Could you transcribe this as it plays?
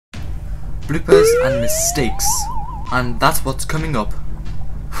bloopers and mistakes, and that's what's coming up.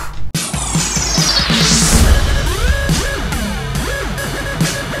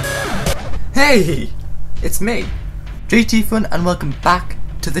 Hey, it's me, JT Fun, and welcome back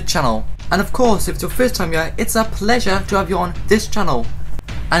to the channel. And of course, if it's your first time here, it's a pleasure to have you on this channel.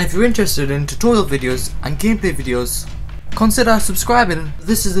 And if you're interested in tutorial videos and gameplay videos, consider subscribing.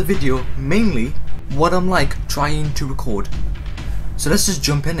 This is a video mainly what I'm like trying to record. So let's just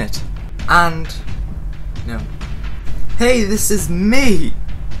jump in it. And no. Hey, this is me.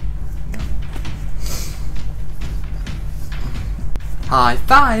 No. High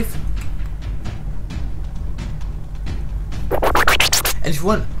five. And if you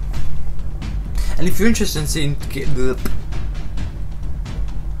want, and if you're interested in seeing the,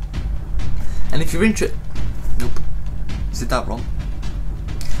 and if you're interested, nope, said that wrong.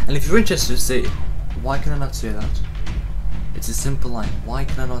 And if you're interested to say, why can I not say that? It's a simple line. Why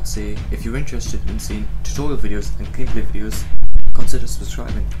can I not say, if you're interested in seeing tutorial videos and gameplay videos, consider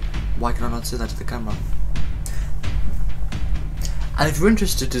subscribing? Why can I not say that to the camera? And if you're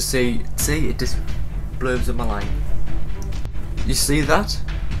interested to say it just blurbs up my line. You see that?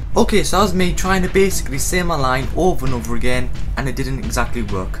 Okay, so that was me trying to basically say my line over and over again, and it didn't exactly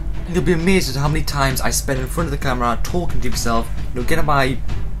work. And you'll be amazed at how many times I spend in front of the camera talking to myself, getting my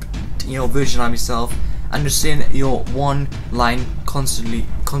version of myself, and just saying one line constantly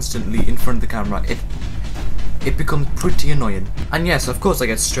in front of the camera. It becomes pretty annoying. And yes, of course I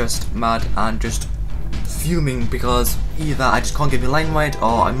get stressed, mad, and just fuming because either I just can't get my line right,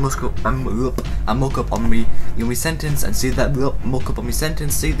 or I muck up on me my sentence, and see that muck up on my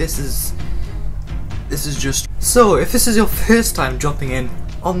sentence. See, this is just. So if this is your first time dropping in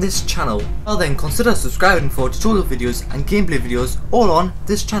on this channel, well then consider subscribing for tutorial videos and gameplay videos all on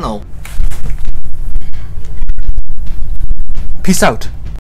this channel. Peace out.